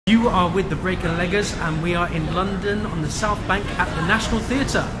You are with the Breaker Leggers and we are in London on the South Bank at the National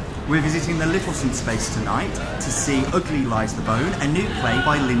Theatre. We're visiting the Lyttelton space tonight to see Ugly Lies the Bone, a new play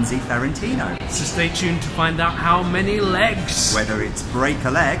by Lindsey Ferrentino. So stay tuned to find out how many legs. Whether it's break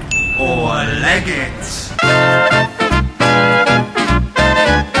a leg or leg it.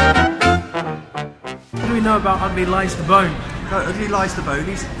 What do we know about Ugly Lies the Bone? Ugly Lies the Bone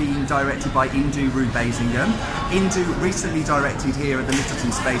is being directed by Indhu Rubasingham. Indhu recently directed here at the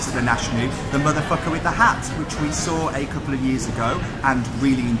Lyttelton space at the National The Motherfucker with the Hat, which we saw a couple of years ago and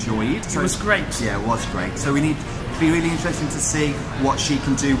really enjoyed. It was great. Yeah, it was great. So we need to be really interesting to see what she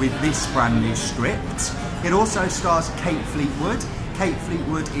can do with this brand new script. It also stars Kate Fleetwood. Kate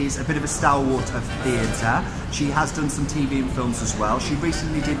Fleetwood is a bit of a stalwart of theatre. She has done some TV and films as well. She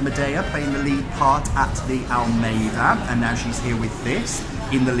recently did Medea, playing the lead part at the Almeida, and now she's here with this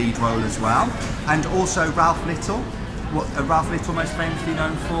in the lead role as well. And also Ralph Little, Ralph Little most famously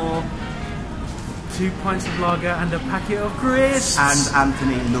known for 2 pints of lager and a packet of crisps. And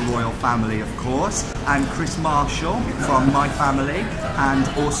Anthony in the Royal Family, of course. And Kris Marshall from My Family. And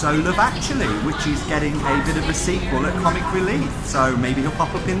also Love Actually, which is getting a bit of a sequel at Comic Relief. So maybe he'll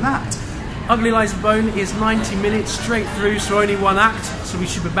pop up in that. Ugly Lies the Bone is 90 minutes straight through, so only one act. So we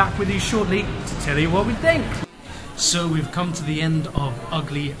should be back with you shortly to tell you what we think. So we've come to the end of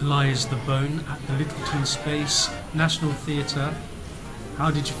Ugly Lies the Bone at the Lyttelton Space National Theatre. How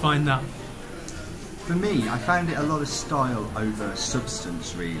did you find that? For me, I found it a lot of style over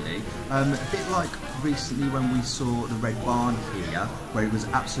substance, really. A bit like recently when we saw the Red Barn here, where it was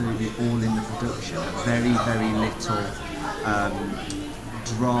absolutely all in the production. Very, very little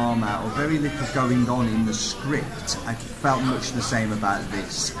drama, or very little going on in the script. I felt much the same about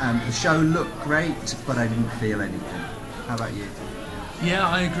this. The show looked great, but I didn't feel anything. How about you? Yeah,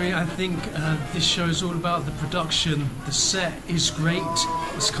 I agree. I think this show is all about the production. The set is great.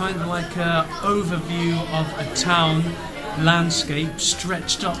 It's kind of like an overview of a town landscape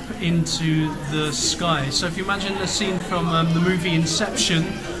stretched up into the sky. So if you imagine a scene from the movie Inception,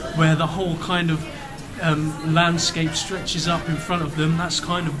 where the whole kind of landscape stretches up in front of them, that's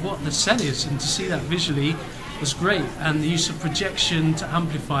kind of what the set is. And to see that visually was great. And the use of projection to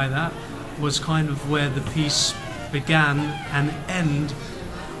amplify that was kind of where the piece began and ended.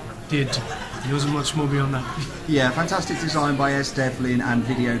 There wasn't much more beyond that. Yeah, fantastic design by Devlin and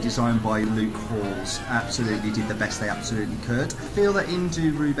video design by Luke Halls. Absolutely did the best they absolutely could. I feel that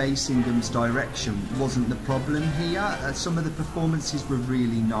Indhu Rubasingham's direction wasn't the problem here. Some of the performances were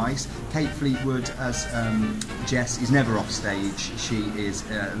really nice. Kate Fleetwood as Jess is never off stage. She is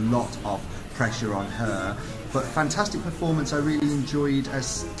a lot of pressure on her. But fantastic performance. I really enjoyed as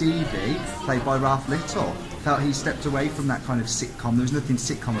Stevie, played by Ralph Little. Felt he stepped away from that kind of sitcom. There was nothing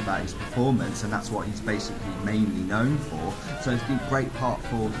sitcom about his performance, and that's what he's basically mainly known for. So it's been a great part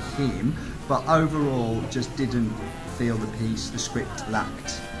for him. But overall, just didn't feel the piece. The script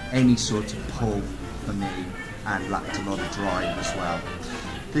lacked any sort of pull for me, and lacked a lot of drive as well.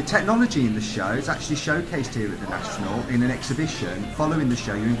 The technology in the show is actually showcased here at the National in an exhibition. Following the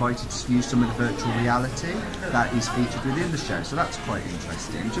show, you're invited to view some of the virtual reality that is featured within the show, so that's quite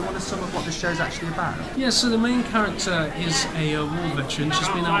interesting. Do you want to sum up what the show's actually about? Yeah, so the main character is a war veteran. She's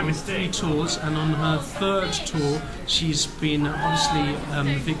been out on 3 tours, and on her 3rd tour, she's been obviously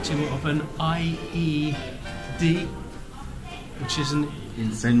the victim of an IED, which is an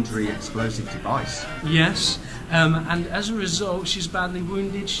incendiary explosive device. Yes, and as a result, she's badly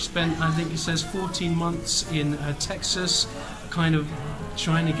wounded. She spent, I think it says, 14 months in Texas, kind of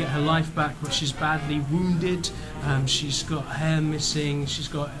trying to get her life back, but she's badly wounded. She's got hair missing. She's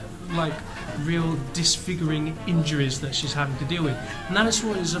got like real disfiguring injuries that she's having to deal with, and that is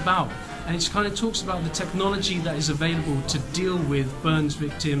what it's about. And it kind of talks about the technology that is available to deal with burns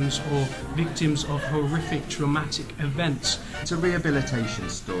victims or victims of horrific traumatic events. It's a rehabilitation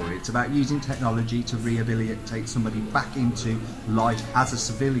story. It's about using technology to rehabilitate somebody back into life as a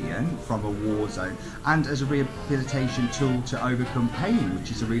civilian from a war zone, and as a rehabilitation tool to overcome pain,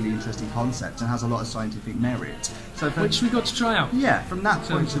 which is a really interesting concept and has a lot of scientific merit. So which we got to try out. Yeah, from that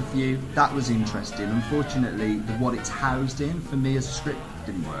point of view, that was interesting. Unfortunately, what it's housed in, for me as a script,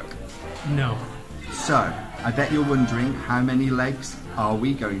 didn't work. No. So, I bet you're wondering, how many legs are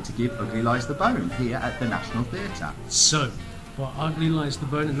we going to give Ugly Lies the Bone here at the National Theatre? So, for Ugly Lies the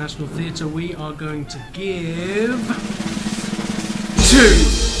Bone at the National Theatre, we are going to give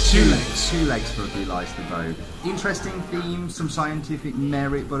 2 legs. 2 legs for Ugly Lies the Bone. Interesting theme, some scientific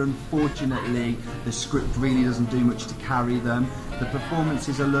merit, but unfortunately the script really doesn't do much to carry them. The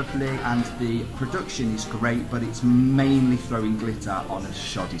performances are lovely and the production is great, but it's mainly throwing glitter on a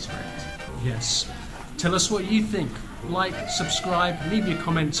shoddy script. Yes. Tell us what you think. Like, subscribe, leave your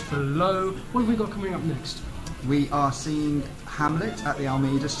comments below. What have we got coming up next? We are seeing Hamlet at the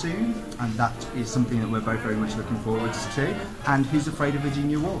Almeida soon, and that is something that we're both very much looking forward to. And Who's Afraid of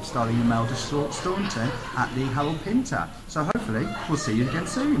Virginia Woolf, starring Imelda Staunton at the Harold Pinter. So hopefully we'll see you again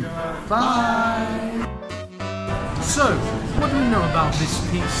soon. Bye! So, what do we know about this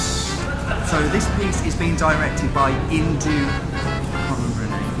piece? So this piece is being directed by Indhu. I can't remember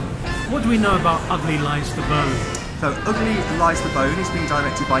her name. What do we know about Ugly Lies the Bone? So Ugly Lies the Bone is being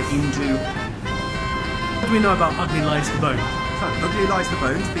directed by Indhu. What do we know about Ugly Lies the Bone? So Ugly Lies the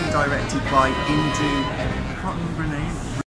Bone is being directed by Indhu. I can't remember her name.